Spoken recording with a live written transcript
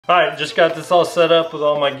Alright, just got this all set up with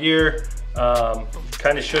all my gear.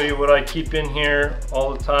 Kind of show you what I keep in here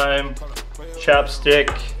all the time. Chapstick.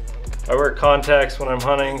 I wear contacts when I'm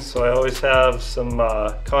hunting, so I always have some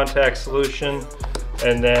contact solution.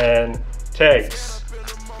 And then tags.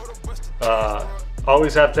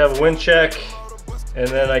 Always have to have a wind check. And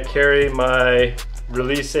then I carry my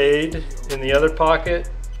release aid in the other pocket.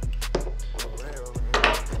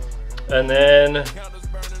 And then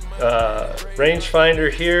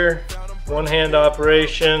rangefinder here, one-hand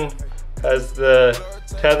operation, has the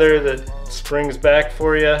tether that springs back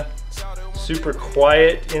for you. Super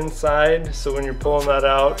quiet inside, so when you're pulling that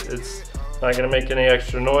out, it's not going to make any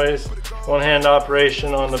extra noise. One-hand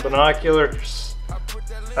operation on the binoculars,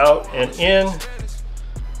 out and in.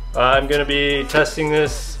 I'm going to be testing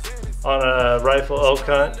this on a rifle elk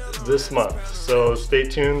hunt this month, so stay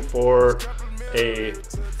tuned for a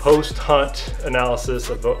post-hunt analysis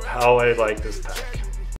of how I like this pack.